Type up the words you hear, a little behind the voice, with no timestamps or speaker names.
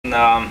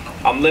and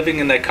I'm living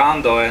in a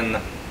condo, and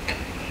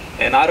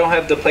I don't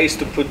have the place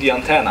to put the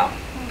antenna.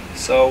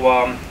 So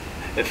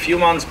a few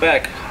months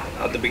back,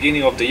 at the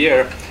beginning of the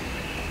year,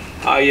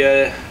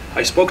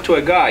 I spoke to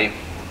a guy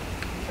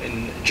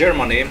in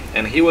Germany,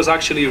 and he was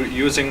actually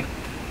using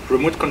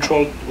remote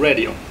controlled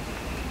radio.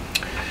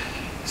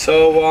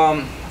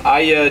 So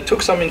I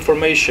took some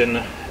information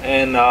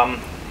and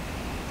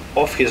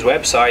off his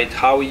website,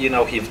 how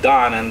he's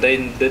done, and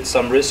then did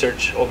some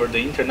research over the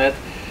internet,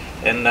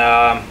 and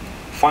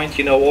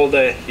find all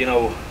the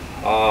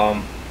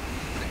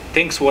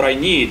things what I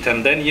need.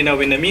 And then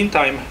in the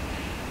meantime,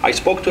 I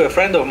spoke to a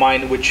friend of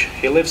mine, which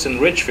he lives in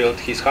Richfield.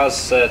 He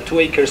has 2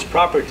 acres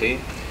property,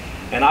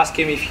 and asked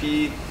him if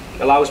he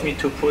allows me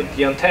to put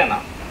the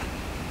antenna.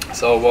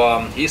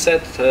 So he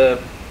said,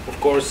 of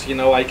course,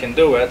 I can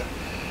do it.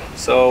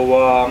 So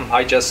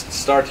I just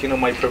start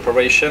my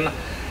preparation,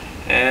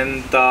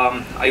 and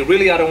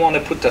I don't want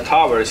to put the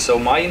tower. So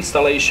my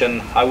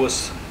installation, I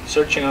was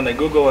searching on the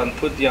Google and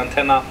put the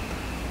antenna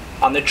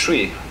on a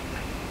tree.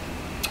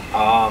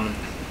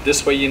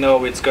 This way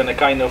it's gonna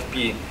kind of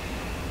be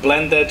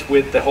blended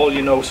with the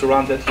whole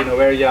surrounded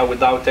area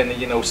without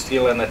any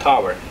steel and a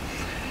tower.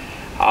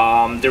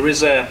 There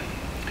is a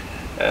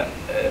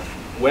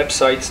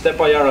website,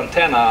 StepIR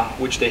Antenna,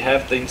 which they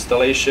have the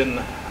installation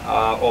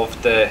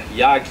of the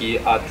Yagi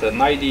at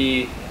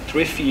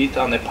 93 feet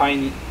on a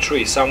pine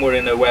tree somewhere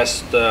in the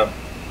west,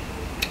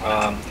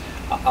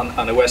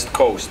 on the west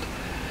coast.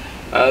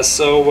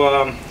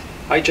 So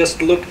I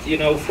just looked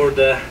for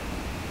the,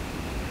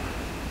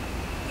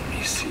 let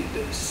me see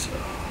this,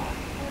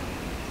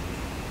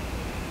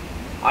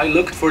 I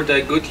looked for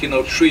the good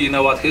tree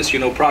at his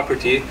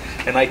property,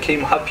 and I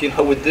came up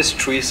with this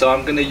tree. So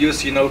I'm gonna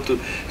use to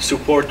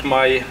support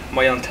my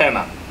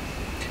antenna.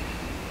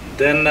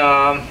 Then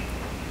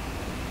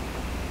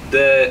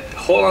the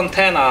whole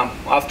antenna,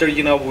 after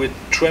we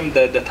trimmed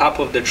the top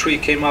of the tree,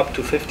 came up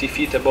to 50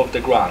 feet above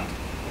the ground.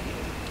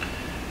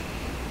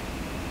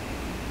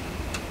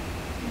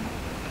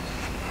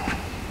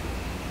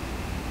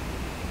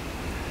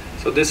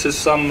 So this is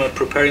some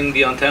preparing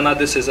the antenna.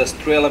 This is a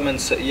 3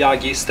 elements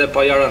Yagi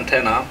StepIR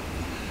antenna,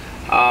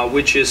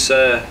 which is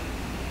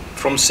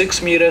from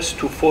 6 meters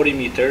to 40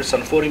 meters.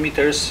 On 40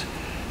 meters,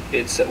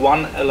 it's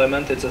 1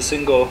 element, it's a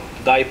single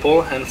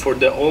dipole, and for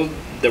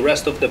the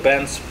rest of the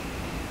bands,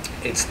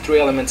 it's 3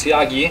 elements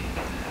Yagi.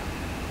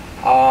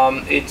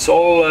 It's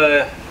all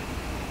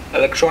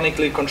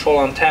electronically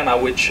controlled antenna,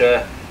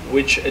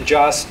 which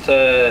adjusts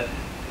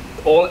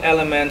all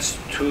elements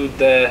to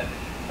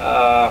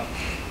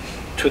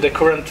the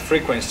current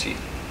frequency.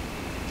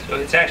 So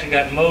it's actually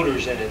got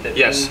motors in it that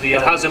yes, move the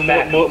it has a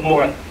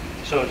more,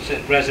 so it's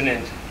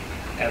resonant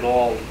at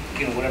all,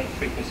 whatever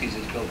frequencies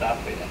it's built to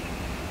operate at.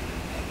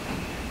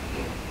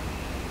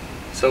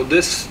 So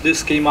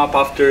this came up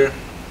after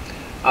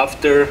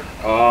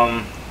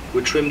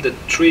we trimmed the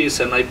trees,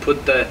 and I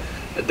put the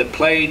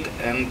plate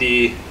and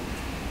the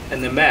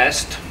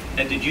mast.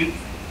 And did you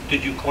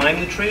climb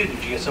the tree, or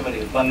did you get somebody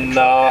to button the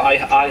No,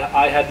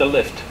 I had the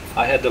lift.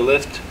 I had the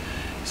lift.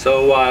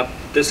 So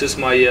this is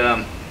my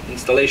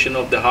installation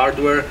of the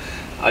hardware.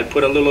 I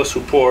put a little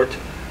support,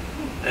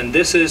 and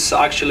this is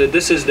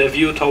the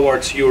view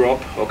towards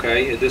Europe.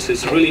 Okay, this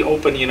is really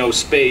open,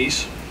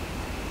 space,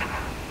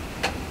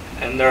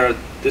 and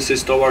this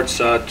is towards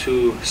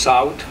to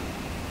south.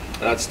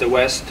 That's the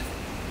west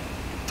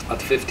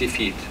at 50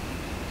 feet.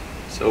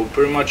 So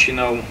pretty much,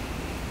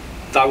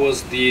 that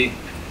was the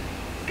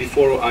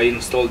before I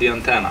installed the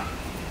antenna.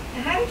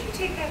 And how did you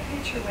take that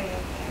picture way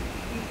up there?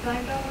 You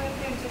climbed all the way up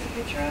there and took a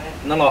picture of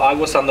it? No, I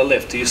was on the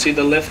lift. You see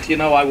the lift?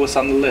 I was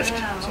on the lift.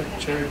 Oh, It's like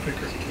cherry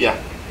picker. Yeah.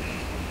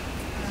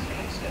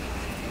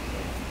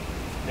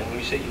 And when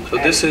you say you So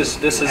this is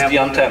the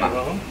antenna.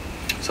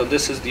 So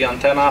this is the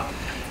antenna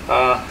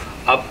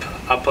up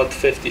at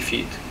 50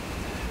 feet.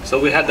 So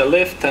we had the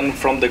lift, and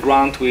from the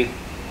ground we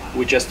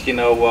just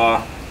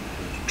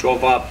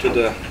drove up to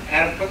the.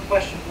 Adam, quick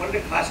question. What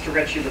did it cost to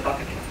rent you the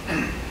bucket truck?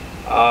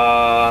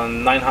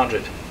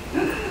 900.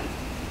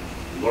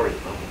 Lori.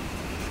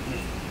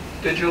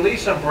 Did you leave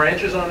some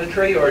branches on the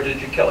tree, or did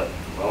you kill it?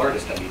 Well,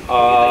 artist, I mean.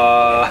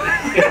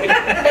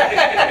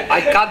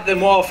 I cut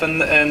them off,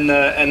 and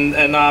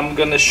I'm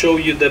gonna show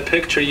you the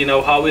picture.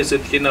 How is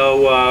it?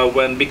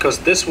 When, because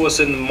this was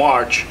in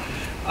March.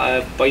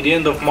 By the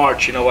end of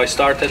March, I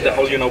started the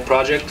whole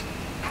project.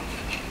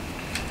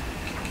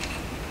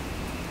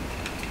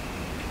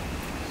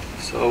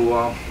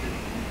 So.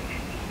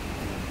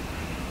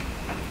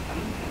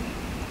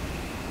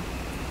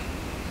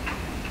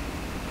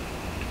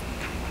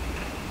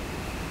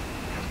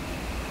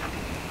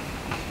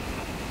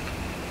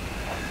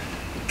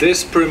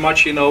 This pretty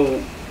much,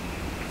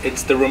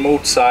 it's the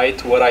remote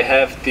side where I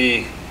have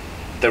the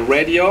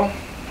radio,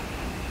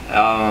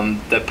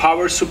 the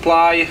power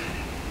supply,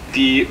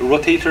 the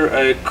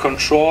rotator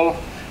control,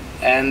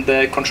 and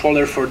the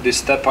controller for the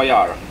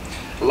StepIR.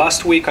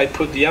 Last week I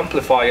put the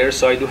amplifier,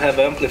 so I do have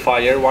an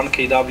amplifier, 1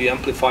 kW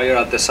amplifier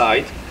at the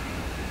side,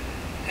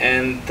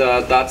 and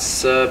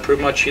that's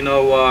pretty much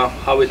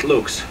how it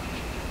looks.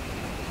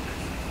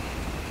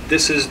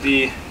 this is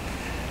the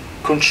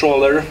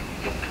controller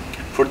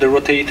for the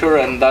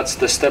rotator, and that's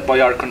the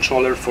step-by-R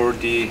controller for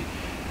the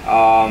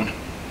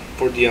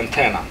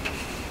antenna.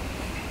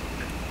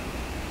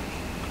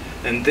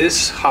 And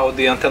this how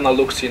the antenna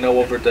looks, you know,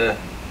 over the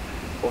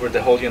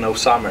whole, you know,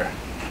 summer.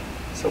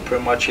 So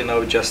pretty much, you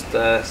know, just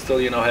still,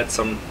 you know, had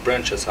some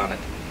branches on it.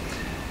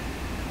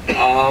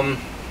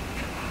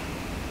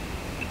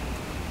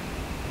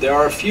 There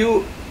are a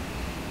few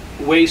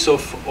ways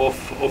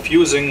of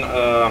using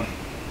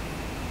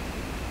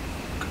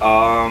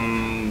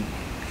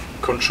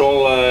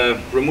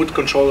remote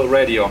control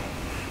radio,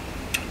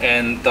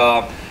 and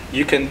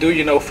you can do,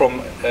 you know,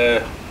 from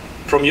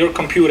your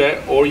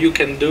computer, or you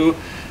can do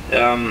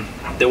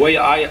the way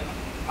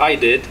I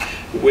did,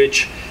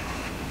 which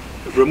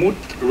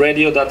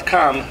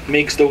RemoteRadio.com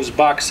makes those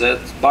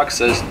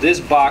boxes. This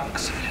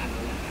box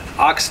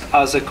acts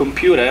as a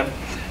computer,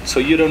 so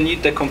you don't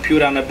need the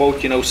computer on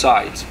both, you know,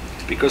 sides,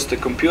 because the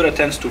computer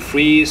tends to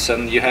freeze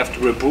and you have to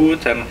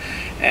reboot,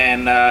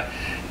 and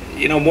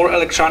you know, more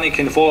electronic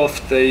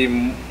involved, the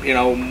you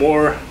know,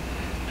 more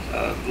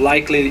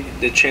likely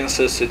the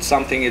chances it's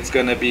something it's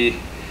gonna be,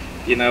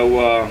 you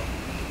know,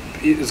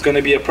 it's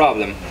gonna be a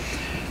problem.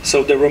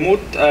 So the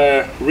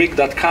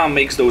RemoteRig.com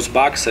makes those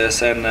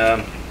boxes, and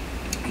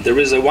there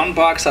is one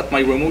box at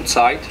my remote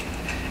side,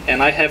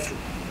 and I have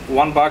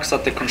one box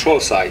at the control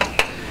side.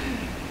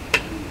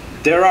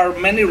 There are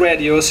many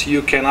radios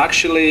you can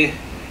actually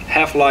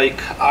have,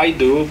 like I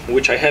do,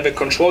 which I have a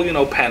control, you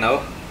know,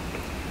 panel,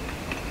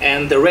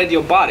 and the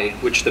radio body,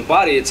 which the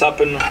body it's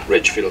up in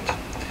Richfield.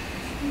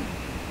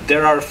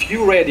 There are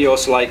few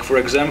radios, like for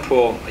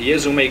example,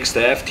 Yaesu makes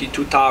the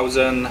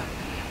FT2000,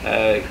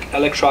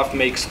 Electrof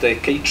makes the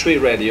K3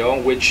 radio,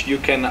 which you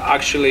can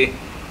actually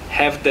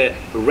have the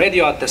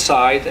radio at the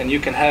side, and you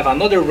can have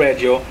another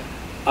radio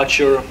at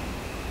your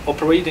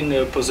operating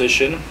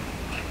position,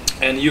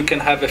 and you can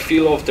have a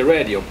feel of the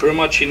radio. Pretty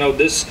much, you know,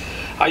 this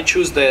I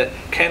choose the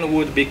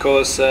Kenwood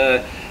because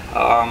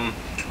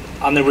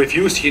on the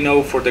reviews, you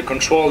know, for the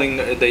controlling,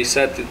 they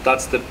said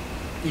that's the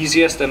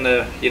easiest and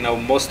you know,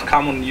 most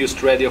common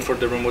used radio for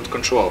the remote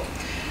control.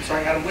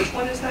 Sorry, Adam, which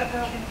one is that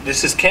now?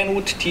 This is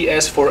Kenwood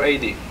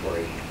TS480.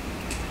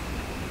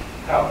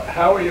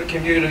 How are you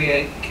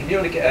communicating?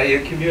 Are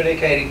you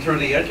communicating through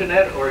the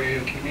internet, or are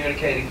you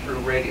communicating through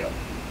radio?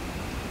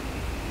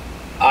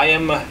 I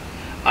am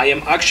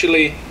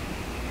actually,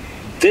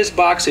 this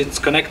box is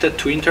connected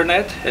to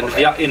internet, and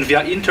Okay.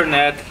 via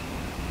internet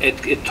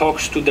it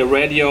talks to the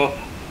radio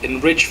in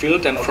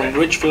Richfield, and from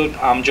Richfield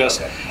I'm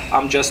just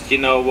you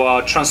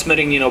know,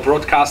 transmitting, you know,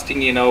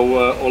 broadcasting, you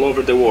know, all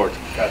over the world.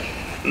 Gotcha.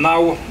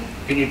 Now,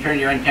 Can you turn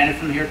your antenna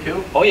from here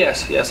too? oh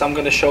yes, I'm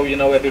going to show, you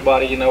know,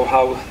 everybody, you know,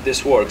 how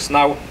this works.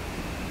 Now,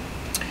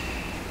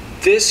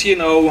 this, you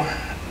know,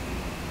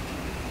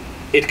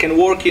 it can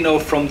work, you know,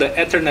 from the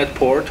Ethernet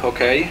port,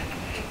 okay,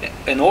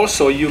 and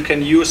also you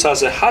can use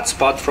as a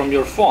hotspot from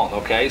your phone,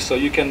 okay. So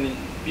you can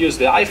use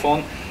the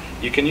iPhone,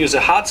 you can use a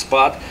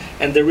hotspot,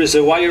 and there is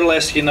a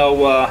wireless, you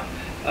know,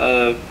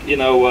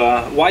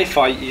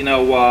 Wi-Fi, you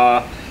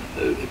know,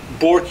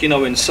 board, you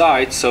know,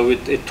 inside. So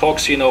it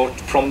talks, you know,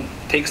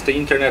 takes the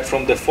internet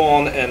from the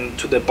phone and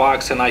to the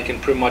box, and I can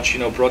pretty much, you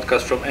know,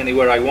 broadcast from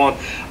anywhere I want.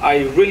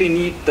 I really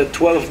need the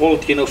 12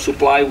 volt, you know,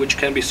 supply, which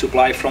can be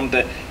supplied from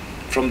the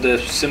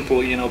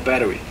simple, you know,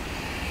 battery.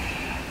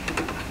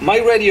 My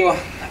radio,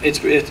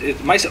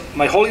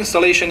 my whole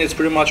installation is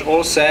pretty much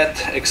all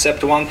set,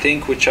 except one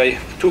thing, which I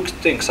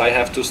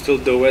have to still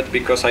do it,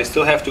 because I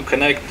still have to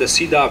connect the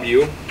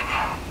CW.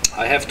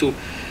 I have to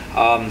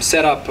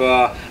set up,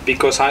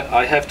 because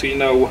I have to, you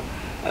know,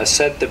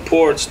 set the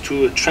ports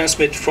to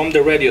transmit from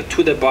the radio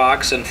to the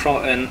box, and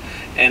from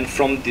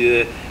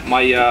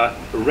my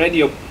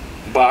radio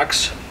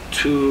box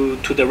to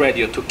the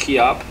radio to key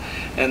up,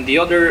 and the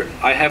other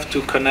I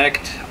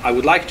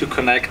would like to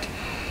connect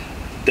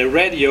the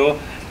radio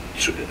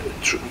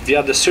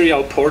via the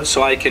serial port,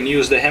 so I can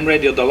use the Ham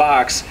Radio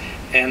Deluxe,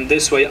 and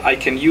this way I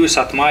can use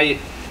at my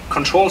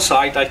control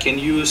site, I can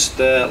use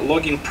the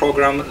logging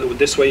program.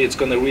 This way it's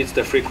going to read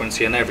the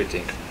frequency and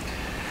everything.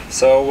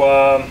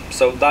 So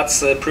so that's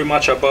pretty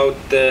much about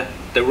the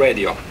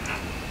radio.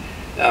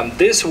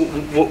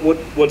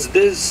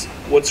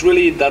 What's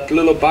really that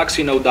little box,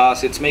 you know,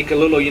 does, it's make a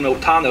little, you know,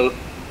 tunnel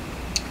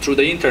through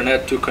the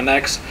internet to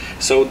connect.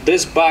 So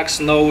this box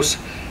knows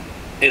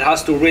it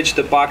has to reach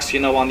the box, you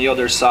know, on the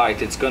other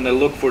side. It's gonna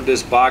look for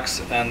this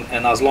box, and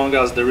as long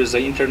as there is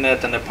the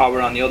internet and the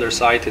power on the other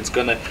side, it's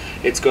gonna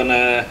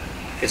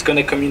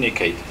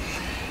communicate.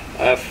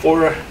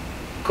 For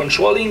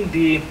controlling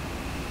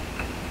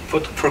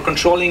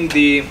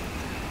the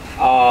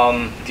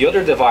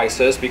other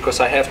devices, because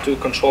I have to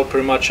control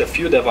pretty much a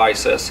few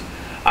devices,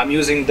 I'm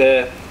using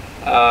the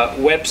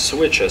web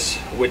switches,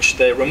 which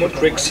the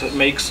RemoteRig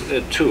makes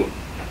too.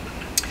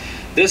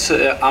 This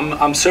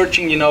I'm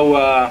searching, you know,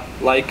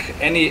 like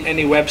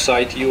any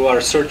website you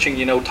are searching,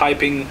 you know,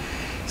 typing.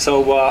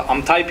 So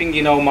I'm typing,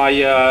 you know, my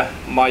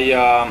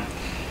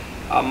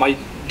my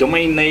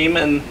domain name,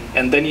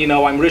 and then, you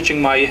know, I'm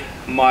reaching my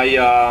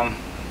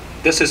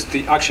this is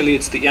the, actually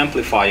it's the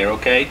amplifier,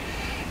 okay?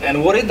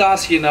 And what it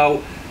does, you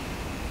know,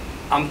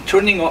 I'm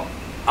turning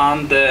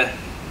on the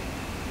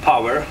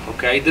power,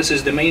 okay? This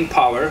is the main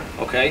power,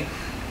 okay?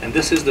 And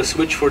this is the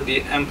switch for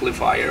the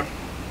amplifier.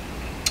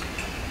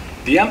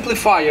 The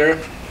amplifier,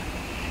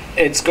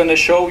 it's gonna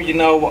show, you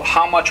know,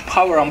 how much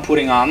power I'm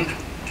putting on,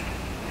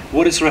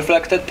 what is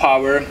reflected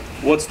power,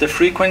 what's the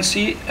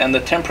frequency and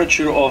the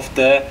temperature of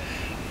the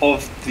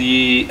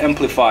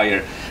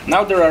amplifier.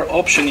 Now there are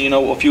options, you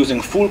know, of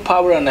using full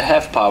power and a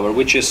half power,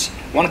 which is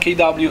 1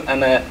 kW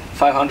and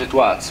 500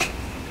 watts.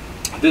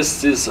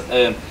 This is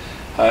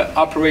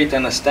operate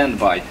and a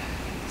standby.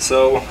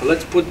 So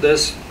let's put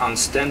this on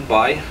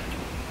standby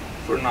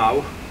for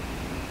now.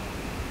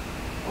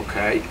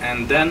 Okay,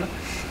 and then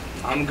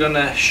I'm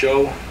gonna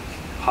show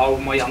how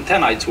my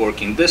antenna is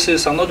working. This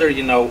is another,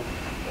 you know,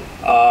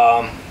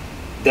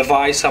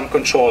 device I'm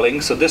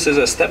controlling. So this is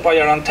a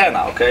step-wire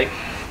antenna, okay?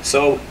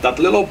 So that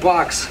little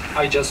box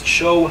I just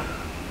showed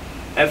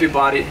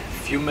everybody a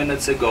few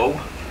minutes ago,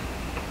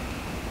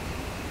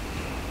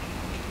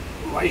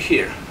 right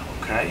here,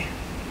 okay?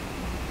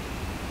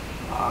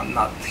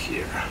 Not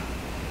here.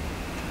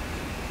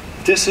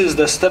 This is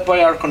the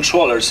step-wire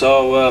controller.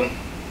 So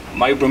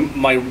my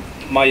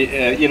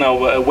you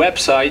know,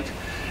 website,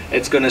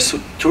 it's gonna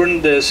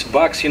turn this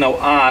box, you know,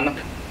 on,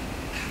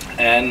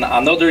 and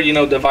another, you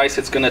know, device,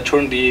 it's gonna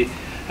turn the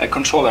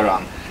controller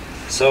on.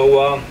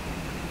 So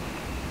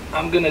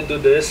I'm gonna do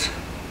this.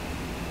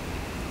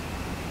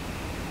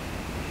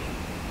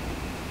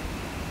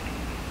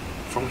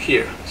 From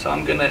here. So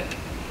I'm gonna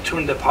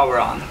turn the power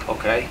on,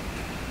 okay?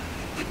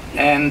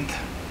 And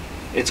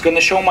it's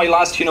gonna show my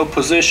last, you know,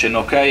 position,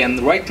 okay? And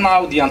right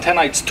now the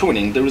antenna is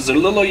tuning. There is a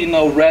little, you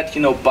know, red,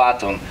 you know,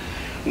 button.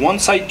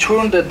 Once I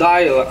turn the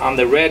dial on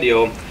the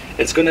radio,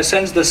 it's gonna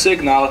sense the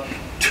signal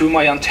to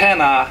my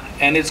antenna,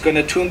 and it's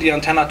gonna tune the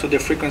antenna to the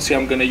frequency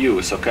I'm gonna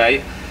use,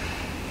 okay?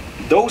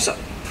 Those,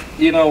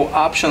 you know,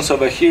 options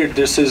over here,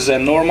 this is a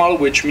normal,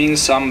 which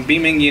means I'm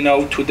beaming, you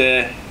know, to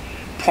the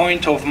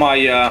point of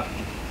my,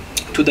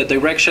 to the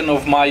direction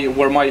of my,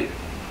 where my,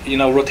 you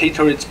know,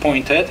 rotator is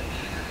pointed.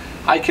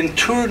 I can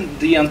turn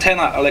the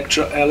antenna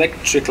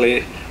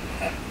electrically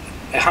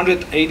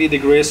 180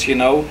 degrees, you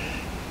know,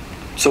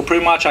 so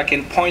pretty much I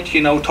can point,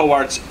 you know,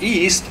 towards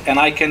east, and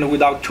I can,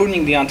 without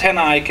turning the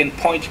antenna, I can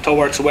point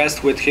towards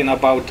west within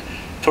about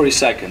 30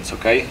 seconds,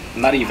 okay,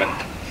 not even.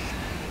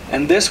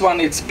 And this one,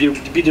 it's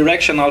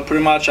bidirectional.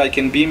 Pretty much I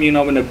can beam, you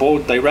know, in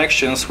both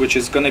directions, which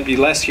is going to be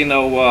less, you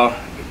know,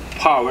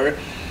 power.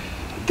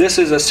 This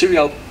is a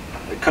serial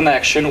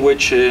connection,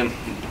 which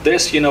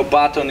this, you know,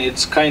 button,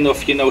 it's kind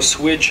of, you know,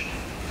 switch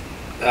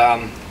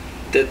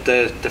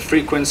the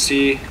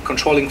frequency,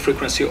 controlling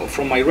frequency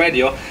from my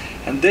radio.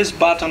 And this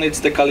button, it's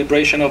the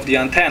calibration of the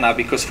antenna,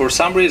 because for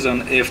some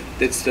reason, if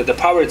it's the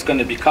power is going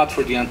to be cut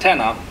for the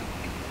antenna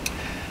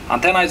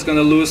is going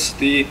to lose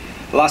the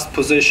last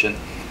position.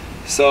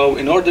 So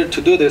in order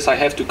to do this, I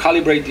have to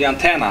calibrate the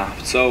antenna.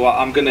 So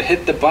I'm going to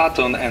hit the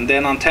button, and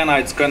then antenna,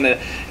 it's going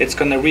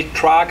to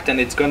retract, and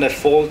it's going to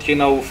fold, you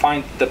know,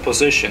 find the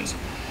positions.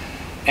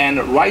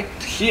 And right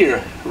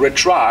here,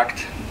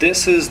 retract,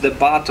 this is the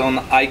button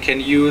I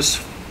can use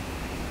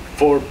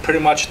for pretty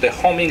much the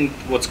homing,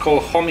 what's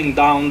called homing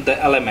down the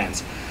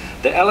elements.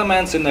 The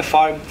elements in the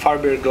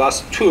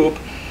fiberglass tube,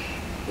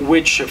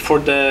 which for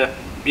the,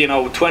 you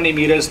know, 20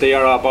 meters, they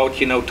are about,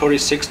 you know,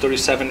 36,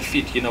 37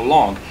 feet, you know,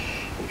 long.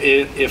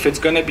 If it's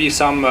going to be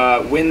some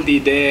windy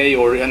day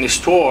or any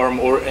storm,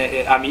 or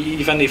I mean,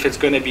 even if it's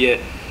going to be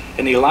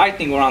any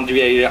lightning around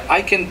the area,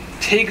 I can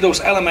take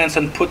those elements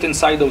and put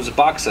inside those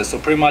boxes. So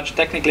pretty much,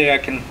 technically, I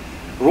can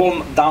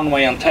roll down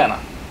my antenna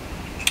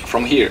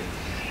from here.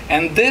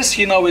 And this,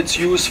 you know, it's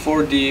used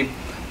for the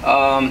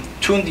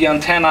tune the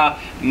antenna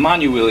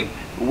manually,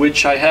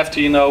 which I have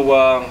to, you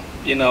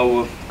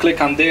know, click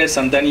on this,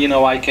 and then, you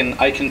know, I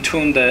can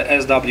tune the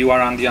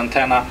SWR on the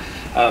antenna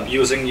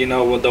using, you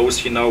know,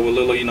 those, you know,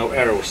 little, you know,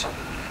 arrows.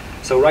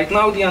 So right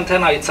now the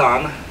antenna is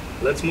on.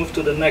 Let's move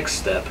to the next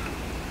step.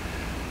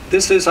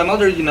 This is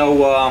another, you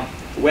know,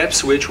 web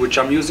switch which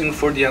I'm using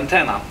for the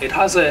antenna. It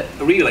has a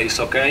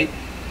relays, okay?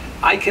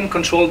 I can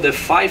control the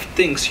 5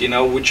 things, you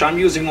know, which I'm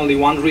using only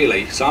one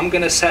relay. So I'm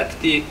gonna set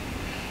the,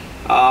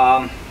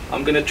 I'm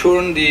gonna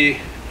turn the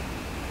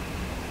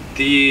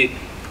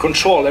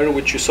controller,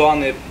 which you saw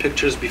in the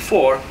pictures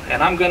before,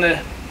 and I'm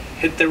gonna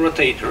hit the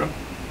rotator.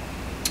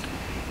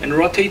 And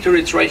rotator,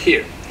 it's right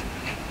here.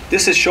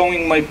 This is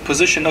showing my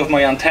position of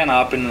my antenna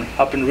up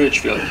in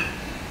Ridgefield.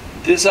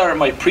 These are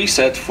my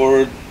preset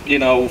for, you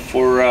know,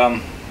 for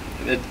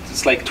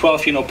it's like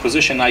 12, you know,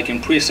 position I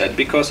can preset,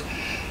 because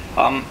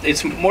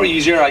it's more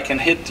easier. I can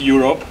hit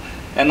Europe,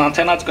 and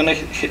antenna is gonna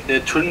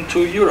turn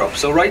to Europe.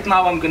 So right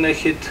now I'm gonna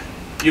hit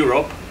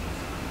Europe,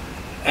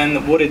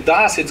 and what it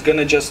does, it's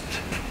gonna just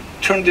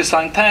turn this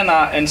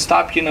antenna and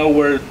stop, you know,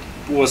 where it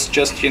was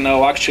just, you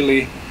know,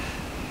 actually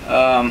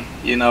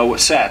you know,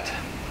 set.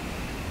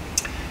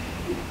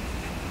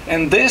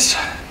 And this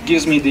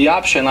gives me the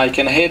option. I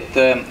can hit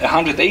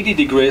 180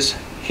 degrees,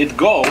 hit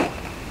go,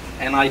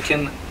 and I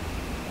can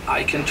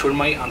turn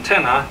my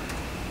antenna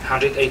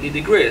 180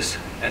 degrees,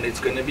 and it's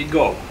going to be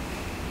go.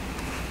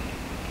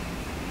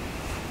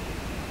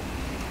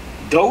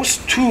 Those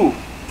two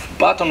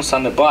buttons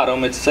on the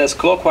bottom, it says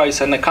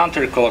clockwise and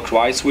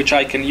counterclockwise, which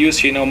I can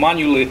use, you know,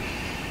 manually,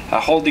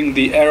 holding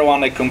the arrow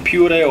on a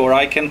computer, or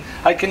I can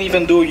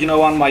even do, you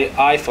know, on my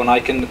iPhone. I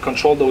can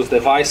control those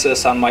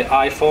devices on my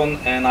iPhone,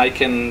 and I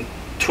can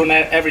turn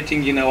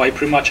everything, you know, I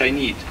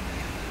need.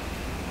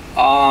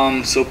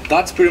 So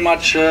that's pretty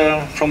much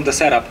from the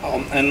setup.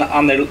 And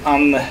on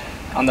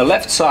the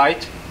left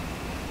side,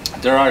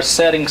 there are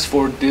settings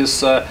for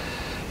this,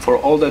 for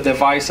all the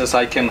devices.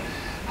 I can,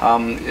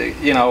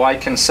 you know, I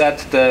can set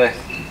to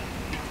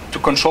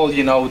control,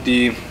 you know,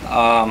 the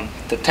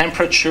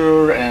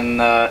temperature,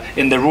 and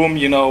in the room,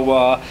 you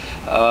know,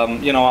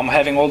 I'm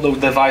having all those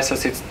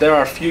devices. There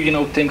are a few, you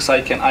know, things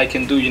I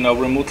can do, you know,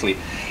 remotely,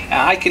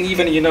 and I can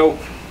even, you know,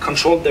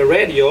 control the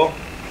radio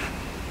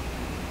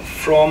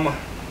from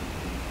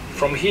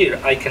here.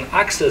 I can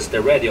access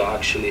the radio,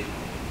 actually.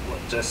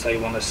 Just I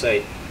want to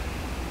say,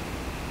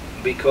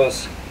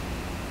 because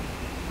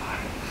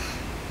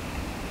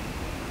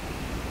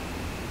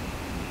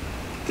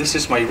this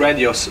is my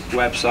radio's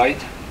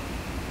website,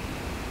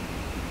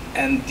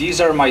 and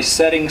these are my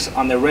settings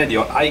on the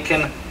radio. I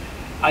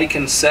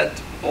can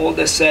set all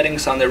the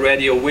settings on the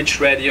radio, which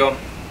radio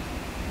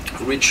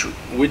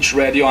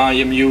I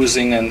am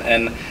using,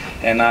 and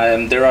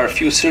there are a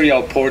few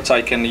serial ports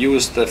I can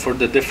use for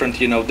the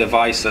different, you know,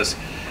 devices.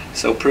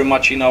 So pretty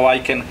much, you know, I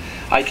can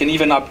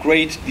even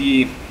upgrade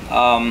the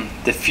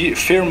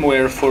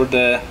firmware for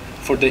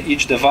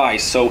each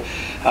device. So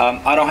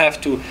I don't have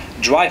to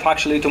drive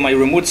actually to my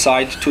remote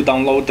site to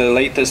download the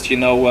latest, you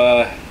know,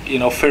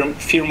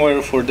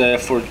 firmware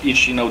for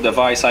each, you know,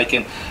 device. I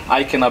can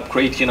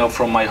upgrade, you know,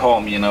 from my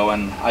home, you know,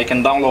 and I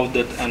can download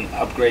it and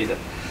upgrade it.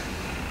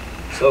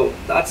 So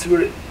that's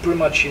pretty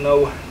much, you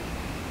know,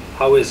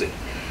 how is it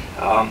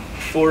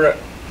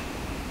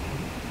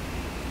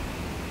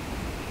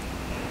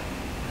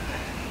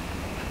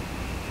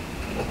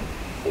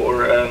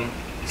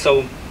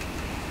so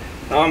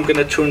now I'm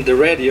gonna turn the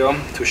radio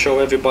to show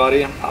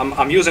everybody.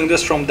 I'm using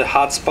this from the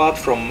hotspot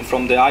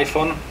from the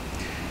iPhone,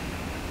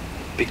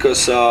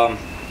 because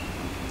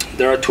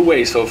there are two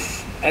ways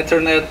of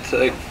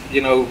Ethernet,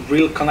 you know,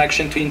 real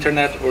connection to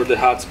internet, or the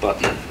hotspot.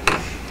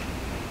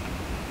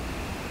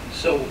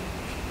 So,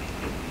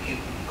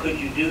 could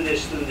you do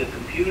this through the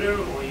computer,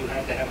 or you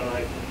have to have an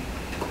iPhone?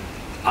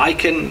 I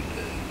can,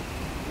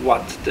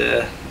 what,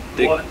 the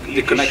You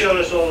just connection?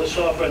 showed us all the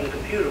software on the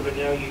computer, but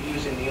now you're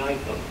using the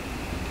iPhone.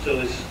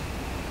 So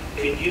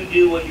can you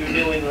do what you're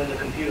doing on the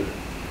computer?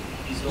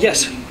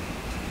 Yes.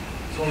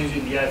 He's only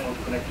using the iPhone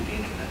to connect to the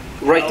internet.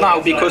 Right Oh, now,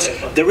 that's because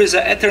not there is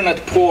an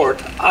Ethernet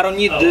port, I don't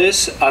need Oh.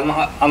 this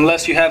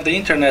unless you have the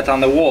internet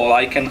on the wall.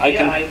 I can. I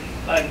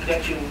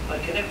got you, I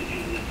connected you,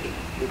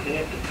 you're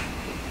connected.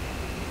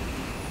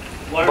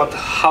 But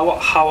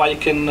how I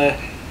can?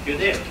 You're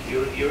there,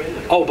 you're in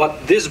there. Oh,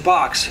 but this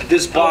box, Oh,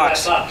 that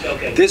box,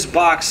 okay. this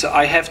box,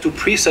 I have to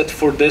preset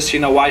for this, you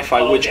know,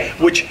 Wi-Fi, Oh, okay.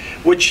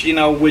 which you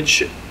know,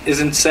 which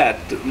isn't set.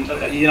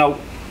 Okay. You know,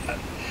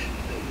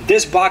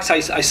 this box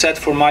I set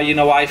for my, you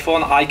know,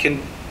 iPhone. I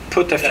can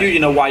put a few, you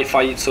know,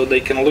 Wi-Fi so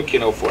they can look, you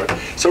know, for it.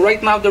 So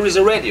right now there is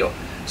a radio,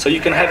 so you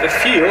can have a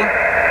feel,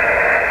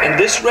 and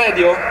this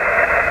radio.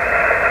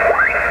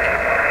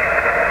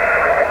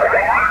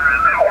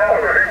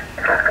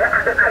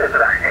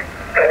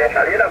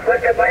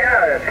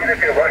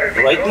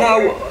 Right now,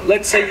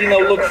 let's say, you know,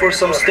 look for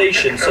some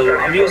station. So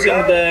I'm using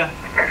the.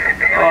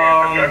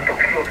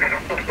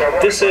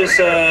 This is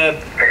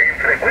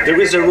there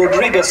is a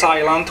Rodriguez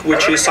Island,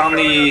 which is on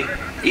the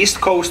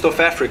east coast of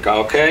Africa.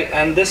 Okay,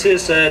 and this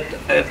is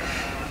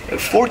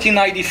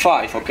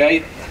 1495.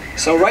 Okay,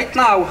 so right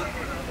now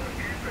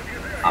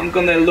I'm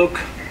gonna look.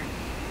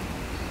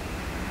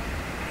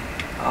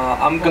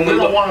 I'm gonna We don't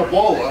look. want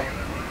Ebola.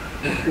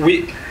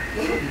 We.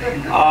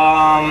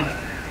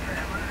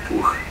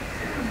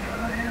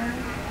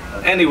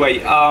 Anyway,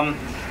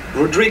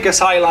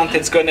 Rodriguez Island,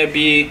 it's gonna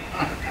be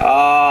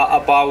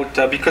about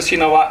because, you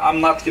know,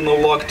 I'm not, you know,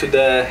 logged to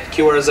the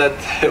QRZ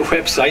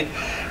website,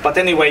 but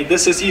anyway,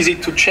 this is easy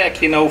to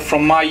check, you know,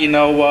 from my, you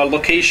know,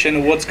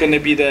 location, what's gonna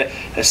be the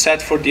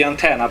set for the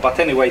antenna. But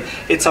anyway,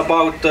 it's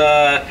about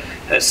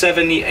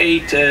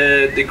 78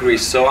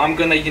 degrees. So I'm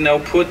gonna, you know,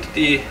 put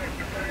the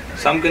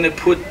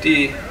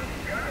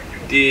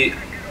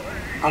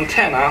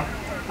antenna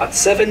at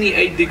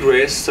 78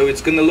 degrees, so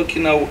it's gonna look,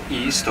 you know,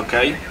 east.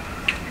 Okay,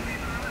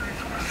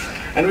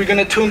 and we're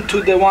gonna tune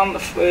to the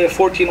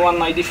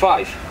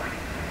 14195.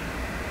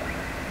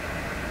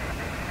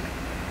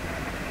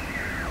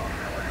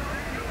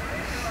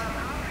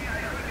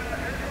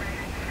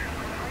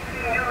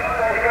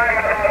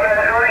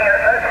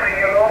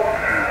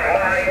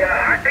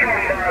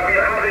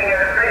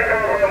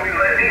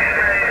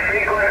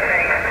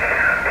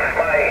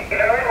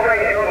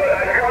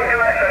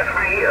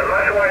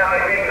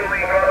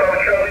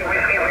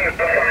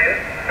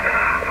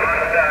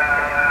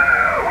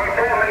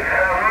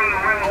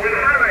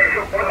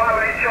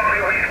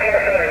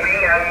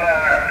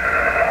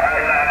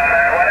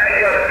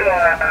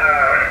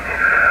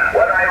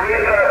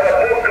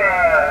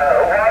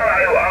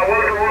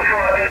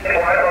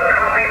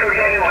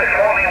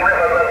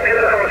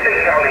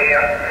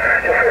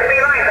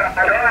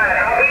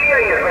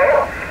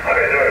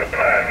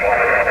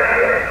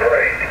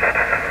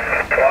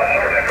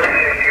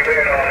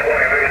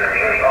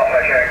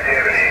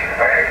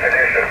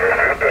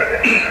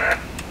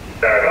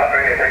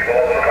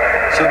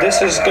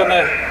 this is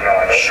gonna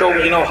show,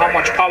 you know, how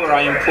much power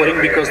I am putting,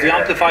 because the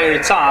amplifier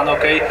is on,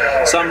 okay?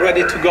 So I'm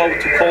ready to go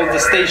to call the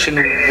station,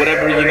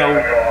 whatever, you know,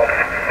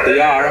 they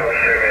are.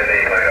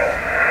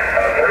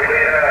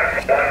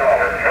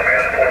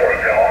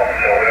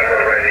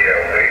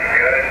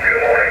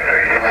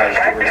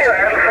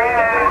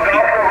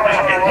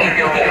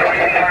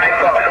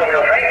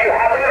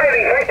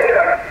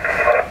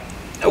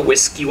 A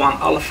Whiskey 1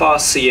 Alpha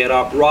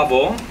Sierra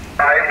Bravo.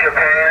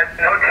 Japan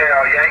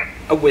Hotel, Yankee.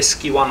 A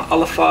Whiskey 1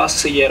 Alpha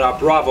Sierra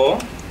Bravo.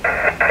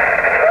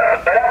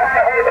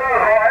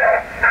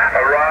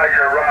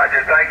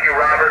 Roger. Thank you,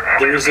 Robert.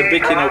 There is a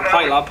big, you know,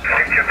 pileup.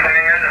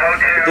 Japan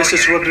Hotel. This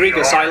is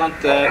Rodriguez Island.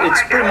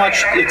 It's pretty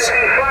much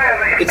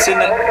it's in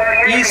the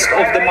east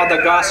of the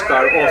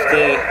Madagascar of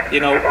the,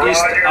 you know,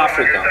 East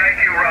Africa.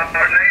 Thank you,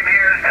 Robert. Name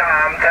here is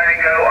Tom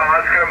Tango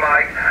Oscar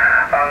Mike.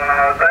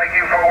 Thank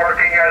you for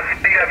working us.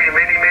 CW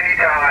many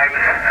times.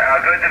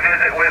 Good to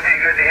visit with you.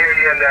 Good to hear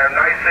you. And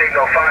nice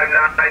signal.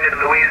 5-9 in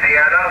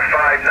Louisiana.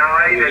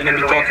 5-9 We're in gonna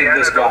be talking to Louisiana.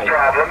 this No guy.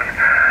 problems.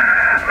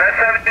 That's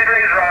 70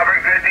 degrees, Robert.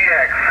 Good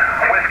DX.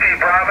 Whiskey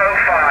Bravo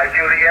 5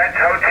 Juliet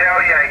Hotel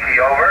Yankee.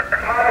 Over.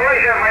 My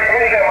pleasure.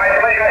 My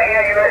pleasure.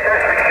 Here you are.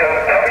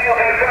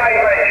 WV5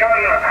 John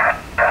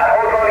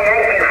Hotel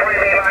Yankee.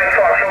 Freely line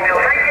for. So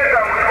we'll take it.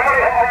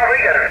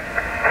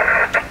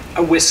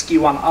 A Whiskey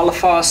 1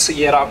 Alpha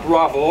Sierra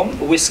Bravo.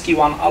 Whiskey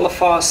 1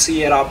 Alpha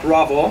Sierra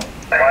Bravo.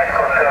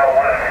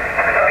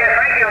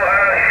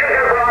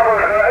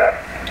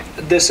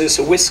 This is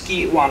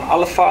Whiskey 1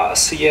 Alpha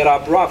Sierra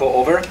Bravo,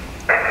 over.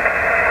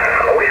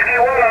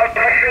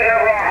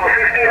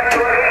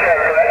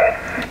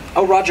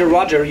 Oh,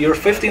 Roger, you're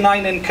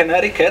 59 in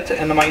Connecticut,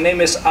 and my name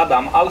is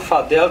Adam,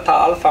 Alpha Delta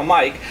Alpha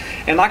Mike,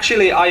 and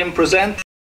actually I am presenting